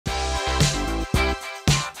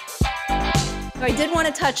So I did want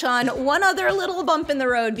to touch on one other little bump in the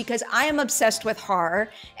road because I am obsessed with horror,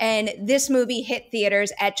 and this movie hit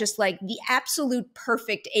theaters at just like the absolute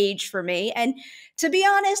perfect age for me. And to be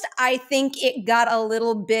honest, I think it got a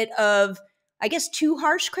little bit of, I guess, too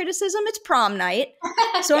harsh criticism. It's Prom Night.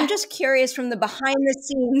 So I'm just curious from the behind the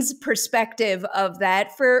scenes perspective of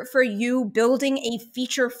that for you building a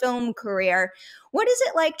feature film career. What is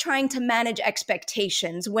it like trying to manage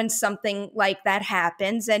expectations when something like that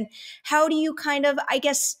happens? And how do you kind of, I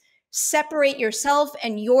guess, separate yourself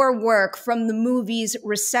and your work from the movie's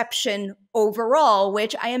reception overall,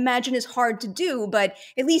 which I imagine is hard to do, but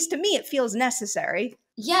at least to me, it feels necessary.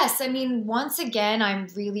 Yes, I mean, once again, I'm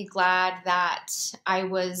really glad that I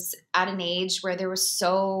was at an age where there were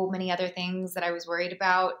so many other things that I was worried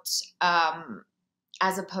about,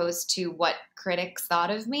 as opposed to what critics thought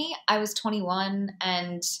of me. I was 21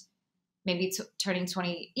 and maybe turning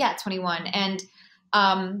 20, 21. And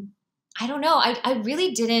I don't know, I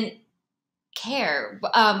really didn't care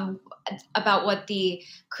about what the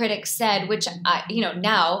critics said, which,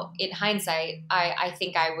 now in hindsight, I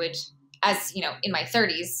think I would, as you know, in my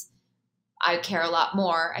 30s, I care a lot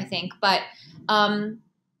more, I think. But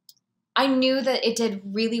I knew that it did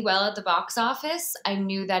really well at the box office. I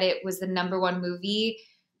knew that it was the #1 movie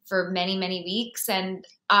for many, many weeks. And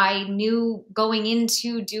I knew going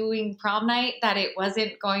into doing Prom Night that it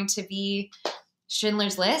wasn't going to be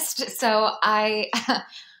Schindler's List. So I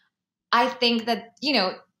think that,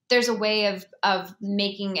 there's a way of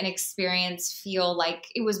making an experience feel like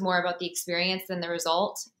it was more about the experience than the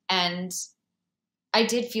result. And I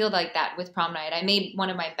did feel like that with Prom Night. I made one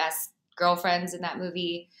of my best girlfriends in that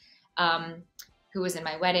movie, who was in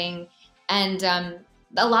my wedding. And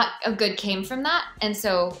a lot of good came from that. And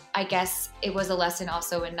so I guess it was a lesson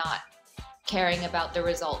also in not caring about the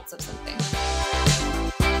results of something.